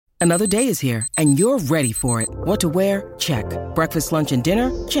Another day is here, and you're ready for it. What to wear? Check. Breakfast, lunch, and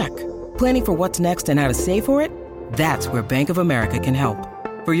dinner? Check. Planning for what's next and how to save for it? That's where Bank of America can help.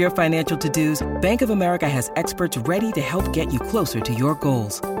 For your financial to-dos, Bank of America has experts ready to help get you closer to your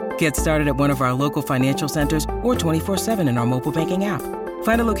goals. Get started at one of our local financial centers or 24/7 in our mobile banking app.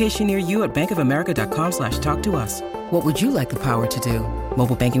 Find a location near you at bankofamerica.com/talktous. What would you like the power to do?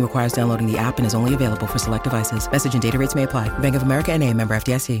 Mobile banking requires downloading the app and is only available for select devices. Message and data rates may apply. Bank of America N.A., member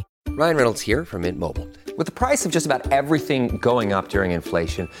FDIC. Ryan Reynolds here from Mint Mobile. With the price of just about everything going up during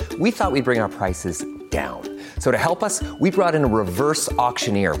inflation, we thought we'd bring our prices down. So to help us, we brought in a reverse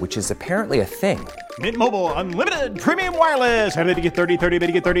auctioneer, which is apparently a thing. Mint Mobile Unlimited Premium Wireless. How to get 30, 30, bit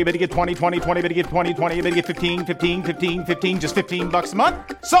to get 30, bit to get 20, 20, 20, bit to get 20, 20, bit to get 15, 15, 15, 15, just $15 a month?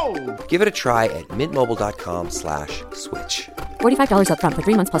 Sold! Give it a try at mintmobile.com/switch. $45 up front for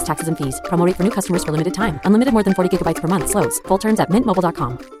 3 months plus taxes and fees. Promo rate for new customers for limited time. Unlimited more than 40 gigabytes per month. Slows full terms at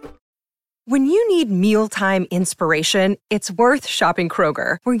mintmobile.com. When you need mealtime inspiration, it's worth shopping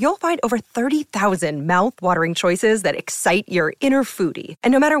Kroger, where you'll find over 30,000 mouth-watering choices that excite your inner foodie.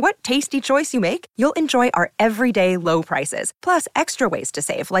 And no matter what tasty choice you make, you'll enjoy our everyday low prices, plus extra ways to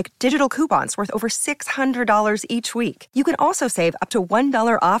save, like digital coupons worth over $600 each week. You can also save up to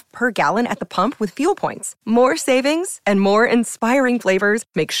 $1 off per gallon at the pump with fuel points. More savings and more inspiring flavors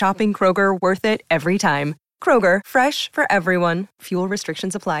make shopping Kroger worth it every time. Kroger, fresh for everyone. Fuel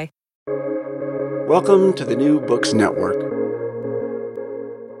restrictions apply. Welcome to the New Books Network.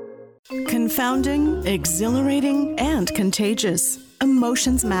 Confounding, exhilarating, and contagious.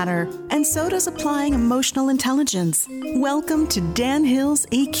 Emotions matter, and so does applying emotional intelligence. Welcome to Dan Hill's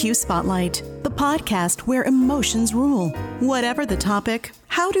EQ Spotlight, the podcast where emotions rule. Whatever the topic,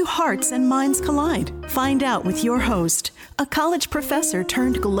 how do hearts and minds collide? Find out with your host, a college professor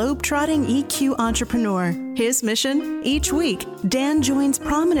turned globe-trotting EQ entrepreneur. His mission? Each week, Dan joins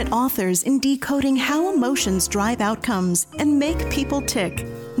prominent authors in decoding how emotions drive outcomes and make people tick.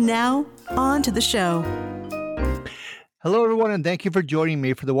 Now, on to the show. Hello, everyone, and thank you for joining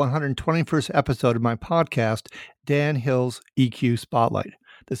me for the 121st episode of my podcast, Dan Hill's EQ Spotlight.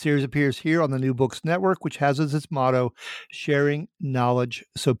 The series appears here on the New Books Network, which has as its motto, sharing knowledge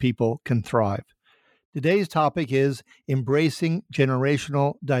so people can thrive. Today's topic is embracing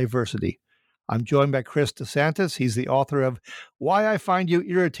generational diversity. I'm joined by Chris DeSantis. He's the author of Why I Find You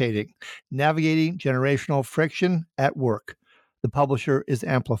Irritating, Navigating Generational Friction at Work. The publisher is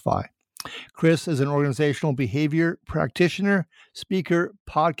Amplify. Chris is an organizational behavior practitioner, speaker,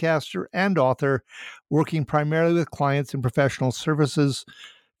 podcaster, and author, working primarily with clients in professional services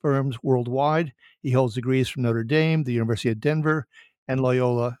firms worldwide. He holds degrees from Notre Dame, the University of Denver, and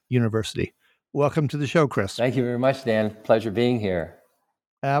Loyola University. Welcome to the show, Chris. Thank you very much, Dan. Pleasure being here.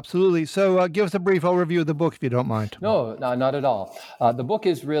 Absolutely. So give us a brief overview of the book, if you don't mind. No, not at all. The book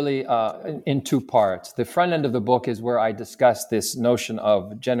is really in two parts. The front end of the book is where I discuss this notion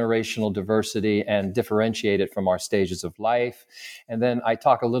of generational diversity and differentiate it from our stages of life. And then I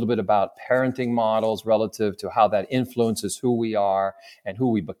talk a little bit about parenting models relative to how that influences who we are and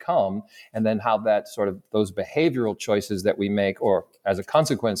who we become, and then how that sort of those behavioral choices that we make, or as a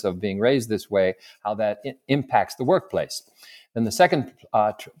consequence of being raised this way, how that impacts the workplace. Then the second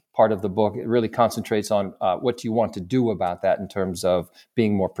part of the book, it really concentrates on what do you want to do about that in terms of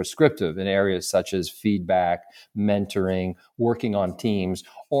being more prescriptive in areas such as feedback, mentoring, working on teams,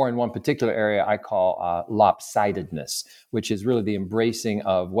 or in one particular area I call lopsidedness, which is really the embracing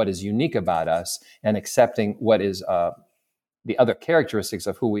of what is unique about us and accepting what is the other characteristics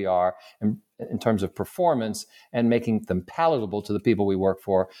of who we are in terms of performance and making them palatable to the people we work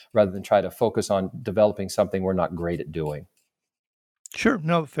for, rather than try to focus on developing something we're not great at doing. Sure.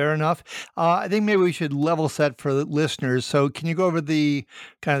 No, fair enough. I think maybe we should level set for the listeners. So can you go over the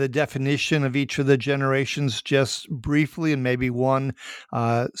kind of the definition of each of the generations just briefly, and maybe one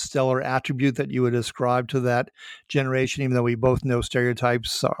stellar attribute that you would ascribe to that generation, even though we both know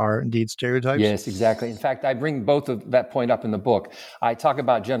stereotypes are indeed stereotypes? Yes, exactly. In fact, I bring both of that point up in the book. I talk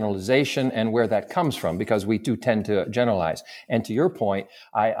about generalization and where that comes from, because we do tend to generalize. And to your point,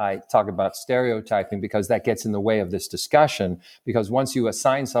 I talk about stereotyping because that gets in the way of this discussion, because once you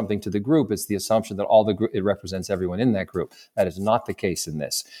assign something to the group, it's the assumption that all the group, it represents everyone in that group. That is not the case in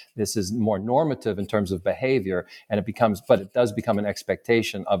this. This is more normative in terms of behavior, and but it does become an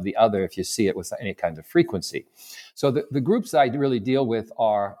expectation of the other if you see it with any kind of frequency. So the groups that I really deal with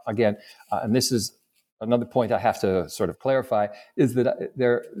are, again, and this is another point I have to sort of clarify, is that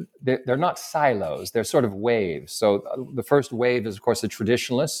they're not silos. They're sort of waves. So the first wave is, of course, the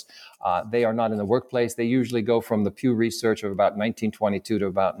traditionalists. They are not in the workplace. They usually go from the Pew Research of about 1922 to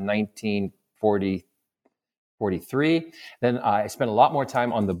about 1940, 43. Then I spent a lot more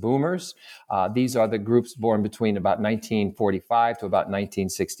time on the boomers. These are the groups born between about 1945 to about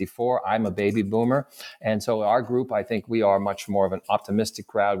 1964. I'm a baby boomer. And so our group, I think we are much more of an optimistic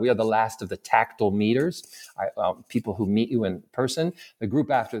crowd. We are the last of the tactile meters, people who meet you in person. The group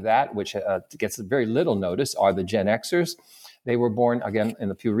after that, which gets very little notice, are the Gen Xers. They were born, again, in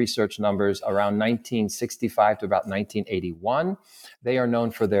the Pew Research numbers, around 1965 to about 1981. They are known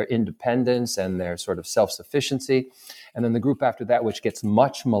for their independence and their sort of self-sufficiency. And then the group after that, which gets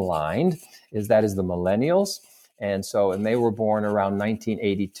much maligned, is the millennials. And they were born around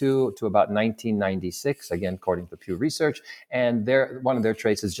 1982 to about 1996, again, according to Pew Research. And one of their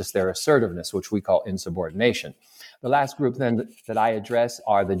traits is just their assertiveness, which we call insubordination. The last group then that I address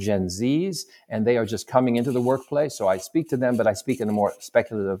are the Gen Zs, and they are just coming into the workplace. So I speak to them, but I speak in a more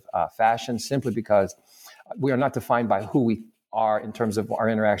speculative fashion, simply because we are not defined by who we are in terms of our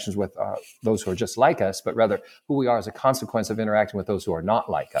interactions with those who are just like us, but rather who we are as a consequence of interacting with those who are not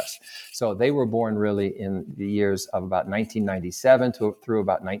like us. So they were born really in the years of about 1997 through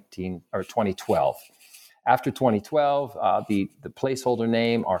about 2012. After 2012, the placeholder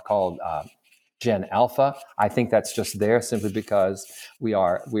name are called Gen Alpha. I think that's just there simply because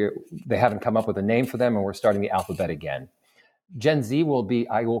they haven't come up with a name for them, and we're starting the alphabet again. Gen Z will be,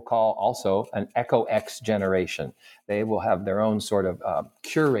 I will call also an Echo X generation. They will have their own sort of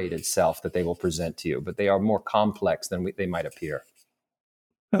curated self that they will present to you, but they are more complex than they might appear.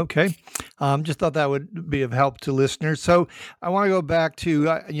 Okay. Just thought that would be of help to listeners. So I want to go back to,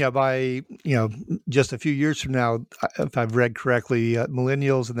 by just a few years from now, if I've read correctly,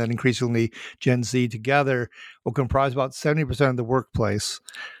 millennials and then increasingly Gen Z together will comprise about 70% of the workplace.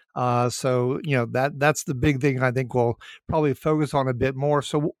 So that's the big thing I think we'll probably focus on a bit more.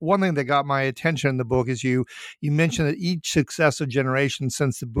 So one thing that got my attention in the book is you mentioned that each successive generation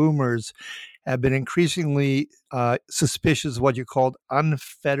since the boomers have been increasingly suspicious of what you called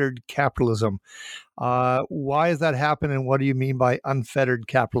unfettered capitalism. Why has that happened, and what do you mean by unfettered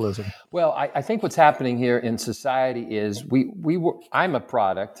capitalism? Well, I think what's happening here in society is I'm a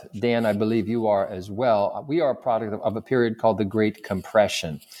product, Dan, I believe you are as well. We are a product of a period called the Great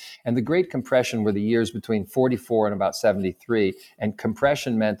Compression. And the Great Compression were the years between 44 and about 73. And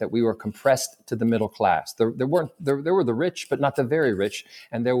compression meant that we were compressed to the middle class. There were the rich, but not the very rich.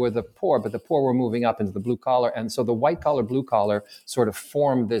 And there were the poor, but the poor were moving up into the blue collar. And so the white collar, blue collar sort of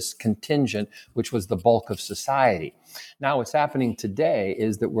formed this contingent, which was the bulk of society. Now, what's happening today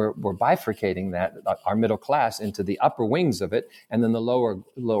is that we're bifurcating that, our middle class, into the upper wings of it, and then the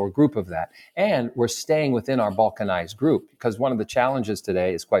lower group of that. And we're staying within our balkanized group, because one of the challenges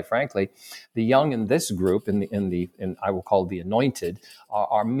today is, quite frankly, the young in this group, in I will call the anointed,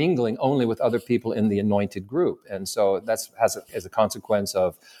 are mingling only with other people in the anointed group. And so that's as a consequence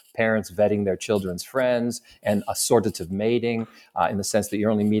of parents vetting their children's friends and assortative mating, in the sense that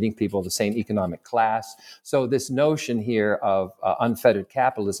you're only meeting people of the same economic class. So this notion here of unfettered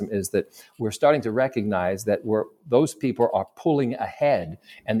capitalism is that we're starting to recognize that those people are pulling ahead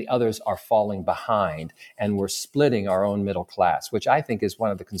and the others are falling behind, and we're splitting our own middle class, which I think is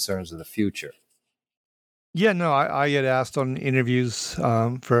one of the concerns of the future. Yeah, no, I get asked on interviews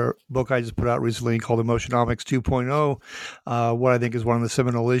for a book I just put out recently called Emotionomics 2.0, what I think is one of the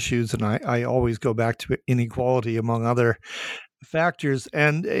seminal issues. And I always go back to inequality among other factors,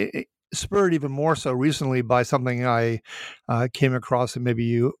 and spurred even more so recently by something I came across, and maybe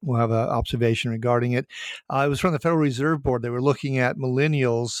you will have an observation regarding it. It was from the Federal Reserve Board. They were looking at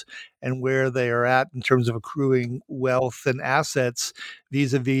millennials and where they are at in terms of accruing wealth and assets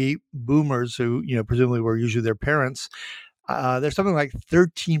vis-a-vis boomers who, presumably were usually their parents. They're something like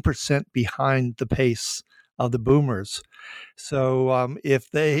 13% behind the pace of the boomers. So if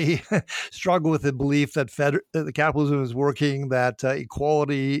they struggle with the belief that the capitalism is working, that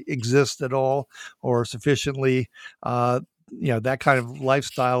equality exists at all or sufficiently, that kind of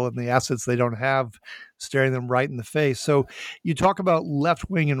lifestyle and the assets they don't have staring them right in the face. So you talk about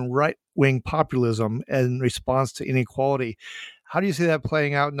left-wing and right-wing populism in response to inequality. How do you see that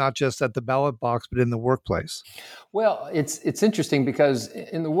playing out, not just at the ballot box, but in the workplace? Well, it's interesting because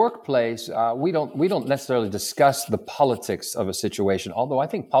in the workplace, we don't necessarily discuss the politics of a situation, although I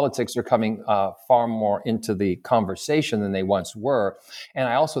think politics are coming far more into the conversation than they once were. And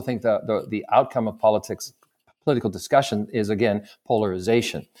I also think the outcome of politics political discussion is, again,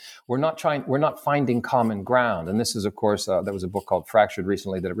 polarization. We're not finding common ground. And this is, of course, there was a book called Fractured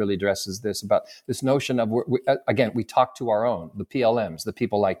recently that really addresses this, about this notion of, again, we talk to our own, the PLMs, the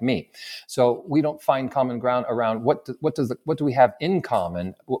people like me. So we don't find common ground around what do we have in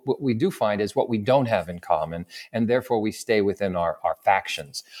common. What we do find is what we don't have in common, and therefore we stay within our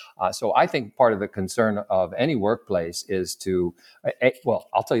factions. So I think part of the concern of any workplace is to, well,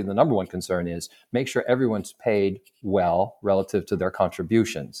 I'll tell you the number one concern is make sure everyone's paid well relative to their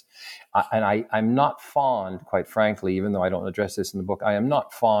contributions. And I'm not fond, quite frankly, even though I don't address this in the book, I am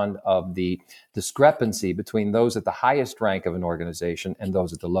not fond of the discrepancy between those at the highest rank of an organization and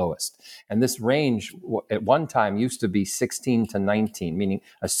those at the lowest. And this range at one time used to be 16 to 19, meaning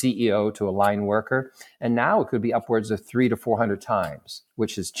a CEO to a line worker. And now it could be upwards of 300 to 400 times,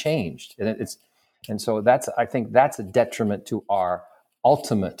 which has changed. And so I think that's a detriment to our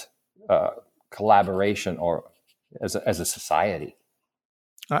ultimate collaboration or as a society.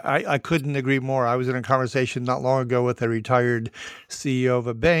 I couldn't agree more. I was in a conversation not long ago with a retired CEO of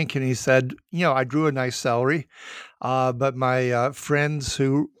a bank, and he said, I drew a nice salary, but my friends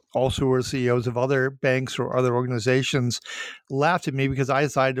who also were CEOs of other banks or other organizations laughed at me because I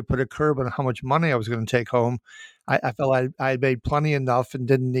decided to put a curb on how much money I was going to take home. I felt I had made plenty enough and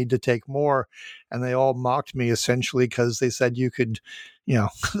didn't need to take more. And they all mocked me essentially because they said you could,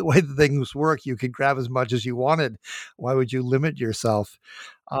 the way the things work, you could grab as much as you wanted. Why would you limit yourself?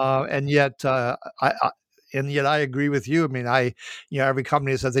 And yet I agree with you. I mean, every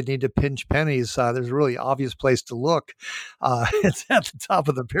company says they need to pinch pennies. There's a really obvious place to look. It's at the top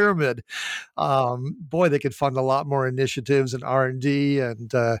of the pyramid. Boy, they could fund a lot more initiatives and R&D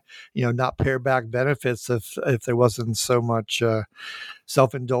and, not pare back benefits if there wasn't so much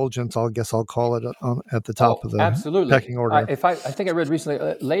self-indulgence, I guess I'll call it, at the top of the absolutely. pecking order. I think I read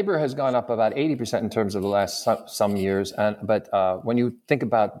recently, labor has gone up about 80% in terms of the last some years. But when you think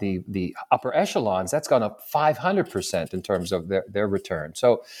about the upper echelons, that's gone up 500% in terms of their return.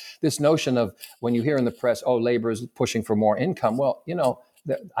 So this notion of when you hear in the press, labor is pushing for more income, well,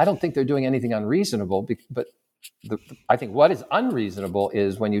 I don't think they're doing anything unreasonable, but I think what is unreasonable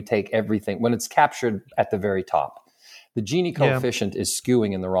is when you take everything, when it's captured at the very top. The Gini coefficient is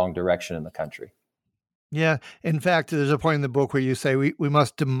skewing in the wrong direction in the country. Yeah. In fact, there's a point in the book where you say we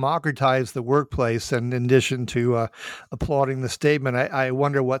must democratize the workplace. And in addition to applauding the statement, I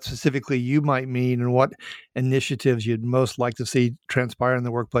wonder what specifically you might mean and what initiatives you'd most like to see transpire in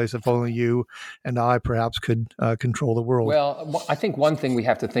the workplace if only you and I perhaps could control the world. Well, I think one thing we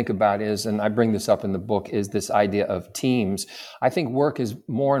have to think about is, and I bring this up in the book, is this idea of teams. I think work is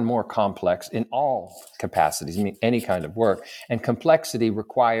more and more complex in all capacities, any kind of work. And complexity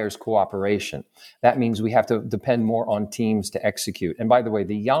requires cooperation. That means we have to depend more on teams to execute. And by the way,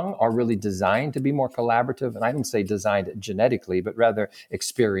 the young are really designed to be more collaborative. And I don't say designed genetically, but rather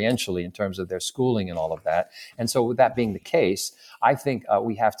experientially in terms of their schooling and all of that. And so with that being the case, I think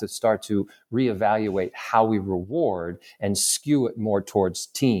we have to start to reevaluate how we reward and skew it more towards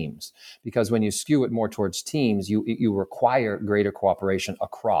teams. Because when you skew it more towards teams, you require greater cooperation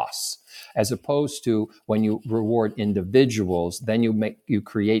across. As opposed to when you reward individuals, then you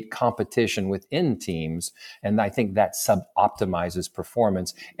create competition within teams, and I think that sub-optimizes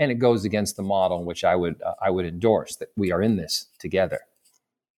performance, and it goes against the model which I would endorse, that we are in this together.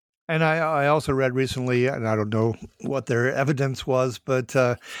 And I also read recently, and I don't know what their evidence was, but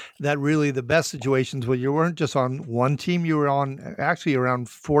that really the best situations where you weren't just on one team, you were on actually around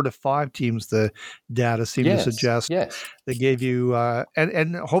 4 to 5 teams, the data seemed to suggest. Yes. They gave you,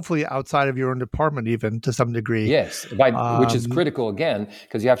 and hopefully outside of your own department even to some degree. Yes, which is critical again,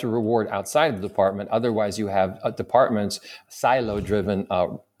 because you have to reward outside of the department. Otherwise, you have departments silo-driven,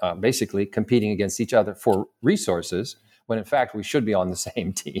 basically competing against each other for resources, when in fact we should be on the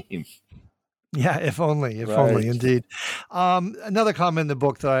same team. Yeah, if only, indeed. Another comment in the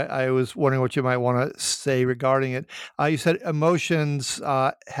book that I was wondering what you might want to say regarding it. You said emotions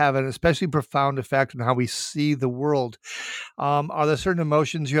have an especially profound effect on how we see the world. Are there certain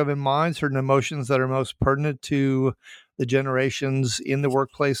emotions you have in mind, certain emotions that are most pertinent to the generations in the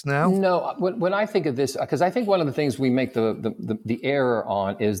workplace now? No, when I think of this, because I think one of the things we make the error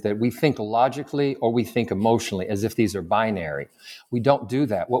on is that we think logically or we think emotionally as if these are binary. We don't do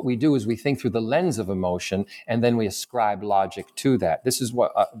that. What we do is we think through the lens of emotion and then we ascribe logic to that. This is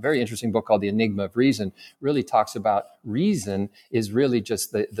what a very interesting book called The Enigma of Reason really talks about. Reason is really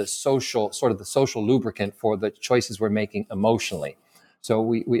just the social, sort of the social lubricant for the choices we're making emotionally.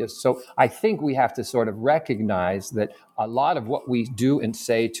 So so I think we have to sort of recognize that a lot of what we do and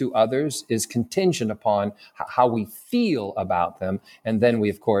say to others is contingent upon how we feel about them. And then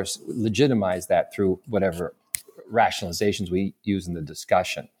we, of course, legitimize that through whatever rationalizations we use in the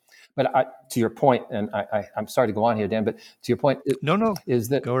discussion. But to your point, and I'm sorry to go on here, Dan, but to your point, is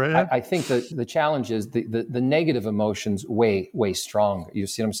that go right ahead. I think the challenge is the negative emotions way stronger. You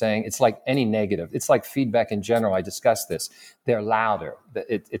see what I'm saying? It's like any negative. It's like feedback in general. I discussed this. They're louder.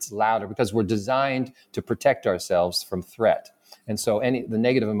 It's louder because we're designed to protect ourselves from threat. And so the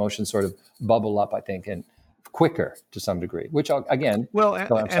negative emotions sort of bubble up, I think, and quicker to some degree, which again,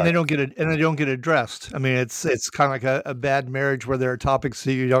 and they don't get addressed. I mean, it's kind of like a bad marriage where there are topics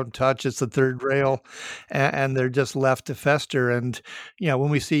that you don't touch. It's the third rail, and they're just left to fester. And when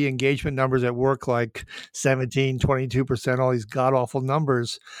we see engagement numbers at work like 17, 22%, all these god awful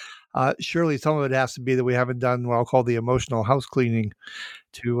numbers, surely some of it has to be that we haven't done what I'll call the emotional house cleaning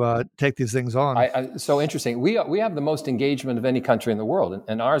to take these things on. So interesting. We have the most engagement of any country in the world,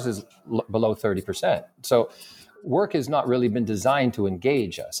 and ours is below 30%. So work has not really been designed to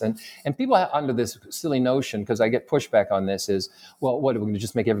engage us. And people have under this silly notion, because I get pushback on this, is, well, what, are we going to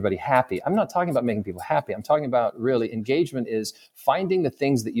just make everybody happy? I'm not talking about making people happy. I'm talking about really engagement is finding the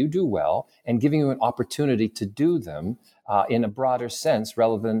things that you do well and giving you an opportunity to do them in a broader sense,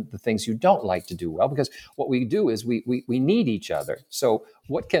 rather than the things you don't like to do well. Because what we do is we need each other. So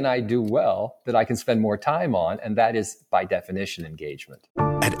what can I do well that I can spend more time on? And that is, by definition, engagement.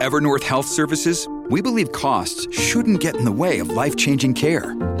 At Evernorth Health Services, we believe costs shouldn't get in the way of life-changing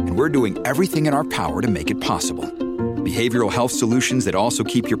care. And we're doing everything in our power to make it possible. Behavioral health solutions that also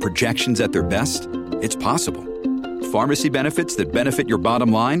keep your projections at their best? It's possible. Pharmacy benefits that benefit your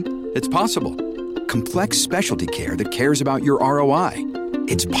bottom line? It's possible. Complex specialty care that cares about your ROI.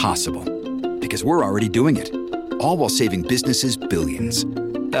 It's possible. Because we're already doing it. All while saving businesses billions.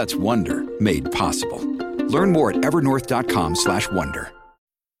 That's Wonder made possible. Learn more at evernorth.com/wonder.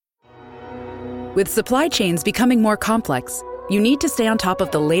 With supply chains becoming more complex, you need to stay on top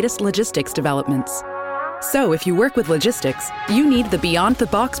of the latest logistics developments. So if you work with logistics, you need the Beyond the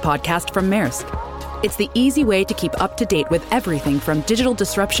Box podcast from Maersk. It's the easy way to keep up to date with everything from digital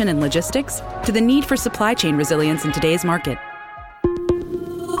disruption in logistics to the need for supply chain resilience in today's market.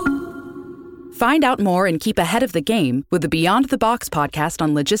 Find out more and keep ahead of the game with the Beyond the Box podcast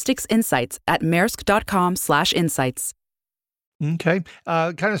on logistics insights at maersk.com/insights. Okay.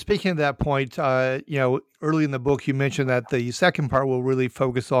 Kind of speaking of that point, early in the book, you mentioned that the second part will really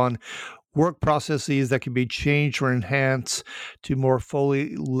focus on work processes that can be changed or enhanced to more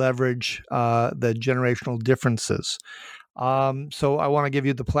fully leverage the generational differences. So I want to give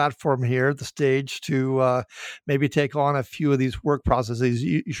you the platform here, the stage, to maybe take on a few of these work processes.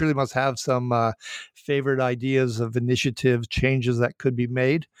 You surely must have some favorite ideas of initiatives, changes that could be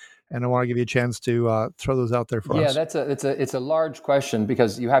made. And I want to give you a chance to throw those out there for us. Yeah, it's a large question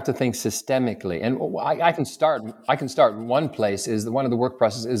because you have to think systemically. And I can start in one place. Is one of the work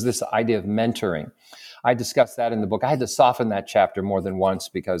processes is this idea of mentoring. I discussed that in the book. I had to soften that chapter more than once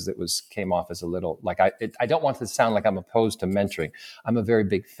because came off as a little like I don't want to sound like I'm opposed to mentoring. I'm a very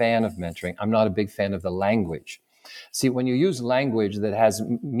big fan of mentoring. I'm not a big fan of the language. See, when you use language that has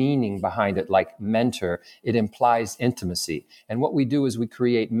meaning behind it, like mentor, it implies intimacy. And what we do is we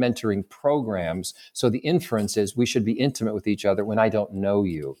create mentoring programs. So the inference is we should be intimate with each other when I don't know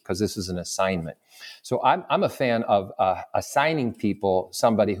you, because this is an assignment. So I'm a fan of assigning people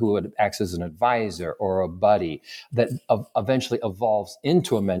somebody who would act as an advisor or a buddy that eventually evolves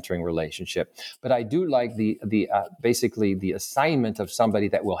into a mentoring relationship. But I do like basically the assignment of somebody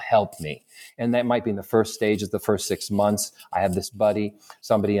that will help me. And that might be in the first stage, the first 6 months. I have this buddy.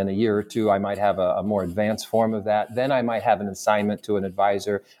 Somebody in a year or two, I might have a more advanced form of that. Then I might have an assignment to an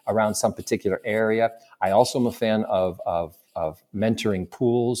advisor around some particular area. I also am a fan of mentoring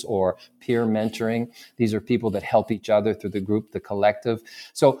pools or peer mentoring. These are people that help each other through the group, the collective.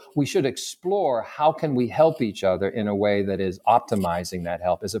 So we should explore how can we help each other in a way that is optimizing that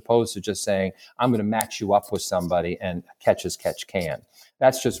help, as opposed to just saying, I'm going to match you up with somebody and catch as catch can.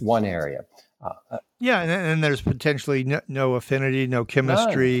 That's just one area. And there's potentially no affinity, no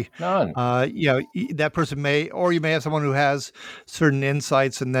chemistry. None. That person you may have someone who has certain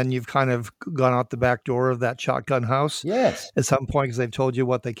insights, and then you've kind of gone out the back door of that shotgun house. Yes. At some point, because they've told you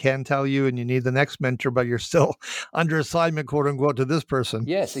what they can tell you, and you need the next mentor, but you're still under assignment, quote unquote, to this person.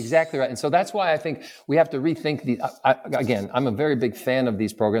 Yes, exactly right. And so that's why I think we have to rethink again, I'm a very big fan of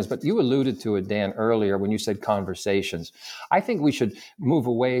these programs, but you alluded to it, Dan, earlier when you said conversations. I think we should move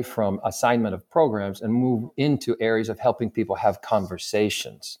away from assignment of programs and move into areas of helping people have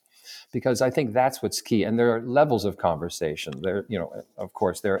conversations, because I think that's what's key. And there are levels of conversation there, of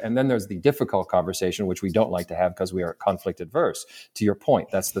course there, and then there's the difficult conversation, which we don't like to have because we are conflict adverse. To your point,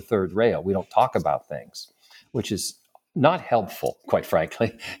 that's the third rail. We don't talk about things, which is not helpful, quite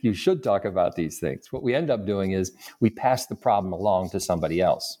frankly. You should talk about these things. What we end up doing is we pass the problem along to somebody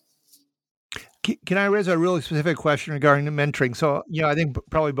else. Can I raise a really specific question regarding the mentoring? So, I think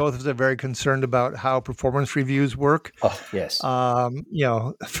probably both of us are very concerned about how performance reviews work. Oh, yes.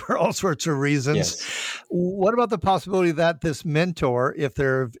 For all sorts of reasons. Yes. What about the possibility that this mentor, if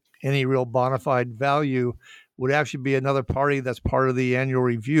they're of any real bona fide value, would actually be another party that's part of the annual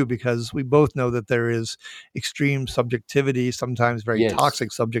review? Because we both know that there is extreme subjectivity, sometimes very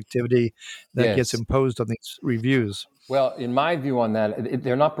toxic subjectivity that gets imposed on these reviews. Well, in my view on that,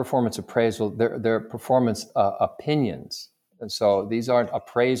 they're not performance appraisal, they're performance opinions. And so these aren't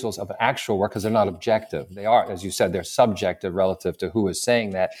appraisals of actual work because they're not objective. They are, as you said, they're subjective relative to who is saying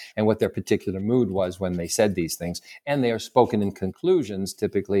that and what their particular mood was when they said these things. And they are spoken in conclusions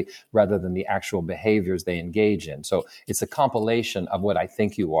typically rather than the actual behaviors they engage in. So it's a compilation of what I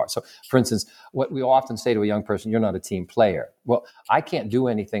think you are. So for instance, what we often say to a young person, you're not a team player. Well, I can't do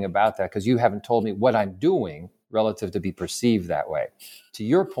anything about that because you haven't told me what I'm doing relative to be perceived that way. To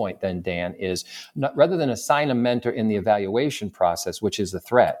your point then, Dan, is rather than assign a mentor in the evaluation process, which is a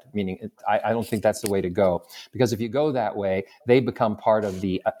threat, meaning I don't think that's the way to go. Because if you go that way, they become part of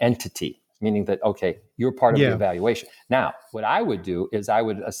the entity, meaning that, okay, you're part of the evaluation. Now, what I would do is I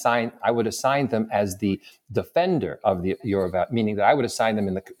would assign them as the defender of your evaluation, meaning that I would assign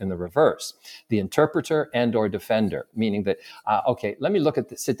them in the reverse, the interpreter and or defender, meaning that, okay, let me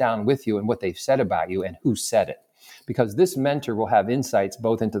sit down with you and what they've said about you and who said it. Because this mentor will have insights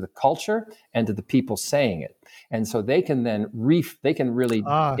both into the culture and to the people saying it. And so they can then really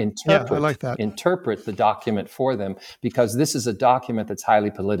interpret the document for them, because this is a document that's highly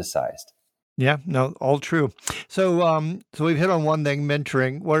politicized. Yeah, no, all true. So we've hit on one thing,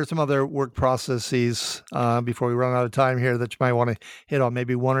 mentoring. What are some other work processes before we run out of time here that you might want to hit on?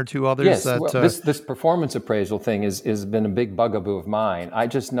 Maybe one or two others. Yes, this performance appraisal thing is been a big bugaboo of mine. I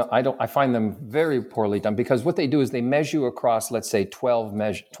find them very poorly done, because what they do is they measure you across, let's say,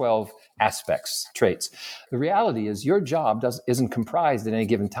 12 aspects, traits. The reality is your job isn't comprised at any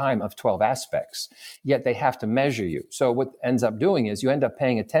given time of 12 aspects, yet they have to measure you. So what ends up doing is you end up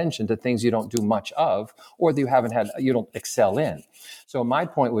paying attention to things you don't do much of, or that you don't excel in. So my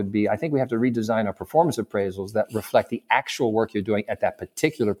point would be, I think we have to redesign our performance appraisals that reflect the actual work you're doing at that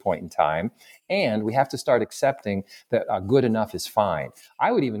particular point in time. And we have to start accepting that good enough is fine.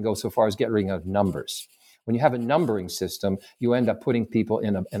 I would even go so far as get rid of numbers. When you have a numbering system, you end up putting people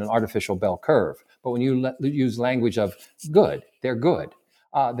in an artificial bell curve. But when you use language of good, they're good.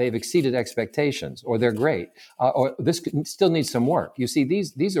 They've exceeded expectations, or they're great, or this still needs some work. You see,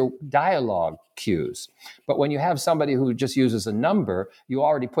 these are dialogue cues. But when you have somebody who just uses a number, you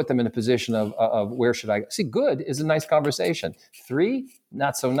already put them in a position of where should I go? See, good is a nice conversation. 3,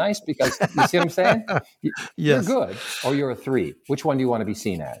 not so nice, because you see what I'm saying? You're good, or you're a 3. Which one do you want to be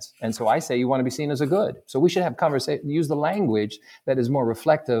seen as? And so I say you want to be seen as a good. So we should have use the language that is more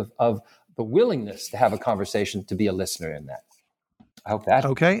reflective of the willingness to have a conversation, to be a listener in that. I hope that.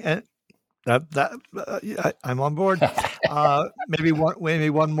 Okay. And I'm on board. Maybe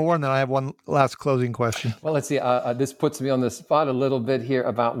one more, and then I have one last closing question. Well, let's see. This puts me on the spot a little bit here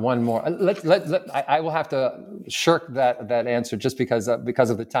about one more. I will have to shirk that answer just because of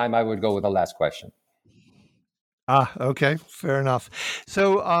the time. I would go with the last question. Okay. Fair enough.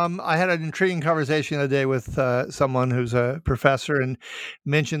 So I had an intriguing conversation the other day with someone who's a professor, and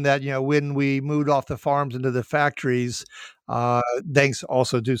mentioned that, when we moved off the farms into the factories, thanks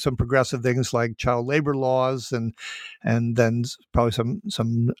also to some progressive things like child labor laws and then probably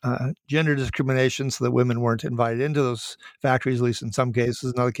some gender discrimination, so that women weren't invited into those factories, at least in some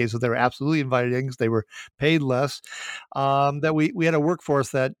cases. In other cases, they were absolutely invited in because they were paid less. That we had a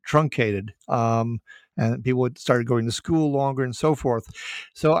workforce that truncated. And people started going to school longer and so forth.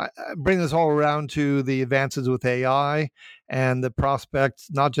 So I bring this all around to the advances with AI and the prospect,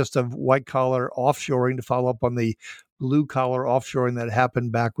 not just of white-collar offshoring, to follow up on the blue-collar offshoring that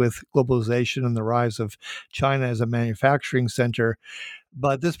happened back with globalization and the rise of China as a manufacturing center.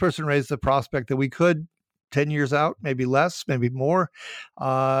 But this person raised the prospect that we could, 10 years out, maybe less, maybe more,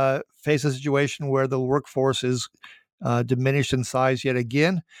 face a situation where the workforce is diminished in size yet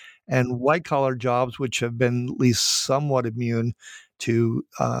again. And white-collar jobs, which have been at least somewhat immune to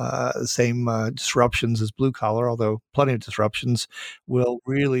the same disruptions as blue-collar, although plenty of disruptions, will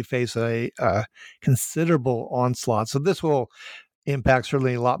really face a considerable onslaught. So this will impact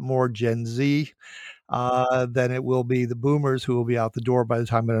certainly a lot more Gen Z. than it will be the boomers who will be out the door by the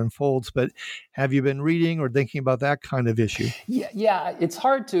time it unfolds. But have you been reading or thinking about that kind of issue? Yeah, it's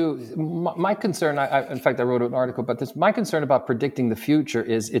hard to. My concern, in fact, I wrote an article about this. My concern about predicting the future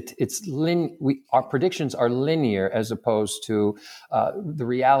is our predictions are linear as opposed to the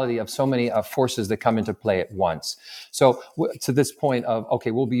reality of so many forces that come into play at once. So to this point of,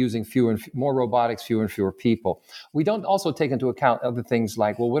 okay, we'll be using more robotics, fewer and fewer people. We don't also take into account other things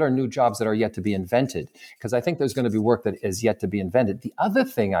like, well, what are new jobs that are yet to be invented? Because I think there's going to be work that is yet to be invented. The other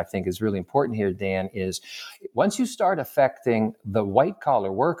thing I think is really important here, Dan, is once you start affecting the white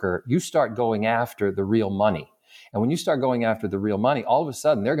collar worker, you start going after the real money. And when you start going after the real money, all of a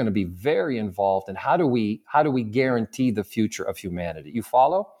sudden they're going to be very involved in how do we guarantee the future of humanity? You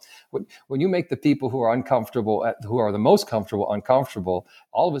follow? When you make the people who are uncomfortable, who are the most comfortable, uncomfortable,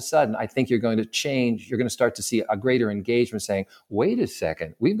 all of a sudden I think you're going to change. You're going to start to see a greater engagement saying, wait a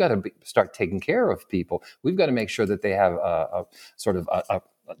second, we've got to start taking care of people. We've got to make sure that they have a sort of a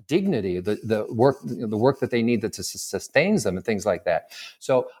dignity, the work that they need that sustains them and things like that.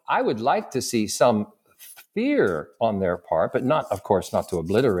 So I would like to see some fear on their part, but not, of course, not to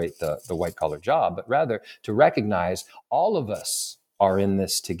obliterate the white collar job, but rather to recognize all of us are in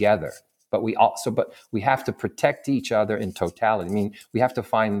this together. But we have to protect each other in totality. I mean, we have to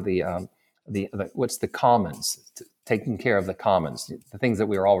find the what's the commons, taking care of the commons, the things that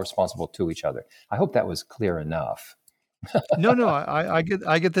we are all responsible to each other. I hope that was clear enough. No, I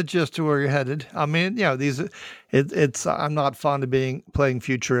get the gist of where you're headed. I mean, it's I'm not fond of playing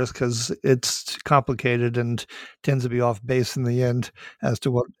futurist because it's complicated and tends to be off base in the end as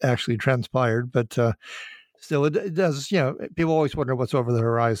to what actually transpired. But still, it does. People always wonder what's over the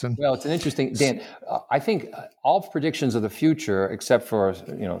horizon. Well, it's an interesting, Dan. I think all predictions of the future, except for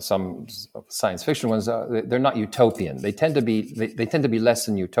some science fiction ones, they're not utopian. They tend to be less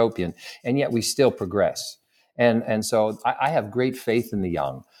than utopian, and yet we still progress. And so I have great faith in the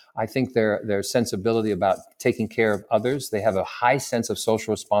young. I think their sensibility about taking care of others, they have a high sense of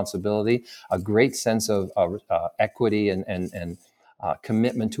social responsibility, a great sense of equity and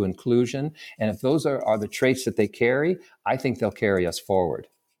commitment to inclusion. And if those are the traits that they carry, I think they'll carry us forward.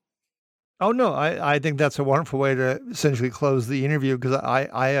 Oh, no, I think that's a wonderful way to essentially close the interview because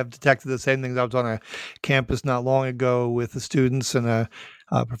I have detected the same things. I was on a campus not long ago with the students and a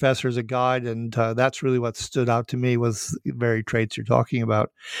professor as a guide, and that's really what stood out to me was the very traits you're talking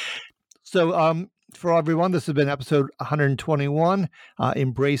about. So for everyone, this has been episode 121,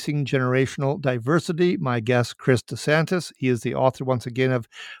 Embracing Generational Diversity. My guest, Chris DeSantis. He is the author, once again, of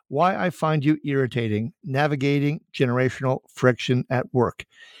Why I Find You Irritating, Navigating Generational Friction at Work.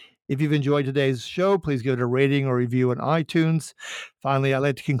 If you've enjoyed today's show, please give it a rating or review on iTunes. Finally, I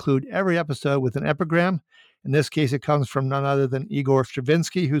like to conclude every episode with an epigram. In this case, it comes from none other than Igor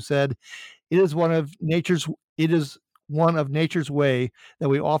Stravinsky, who said, It is one of nature's way that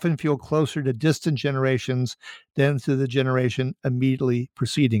we often feel closer to distant generations than to the generation immediately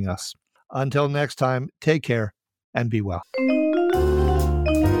preceding us. Until next time, take care and be well.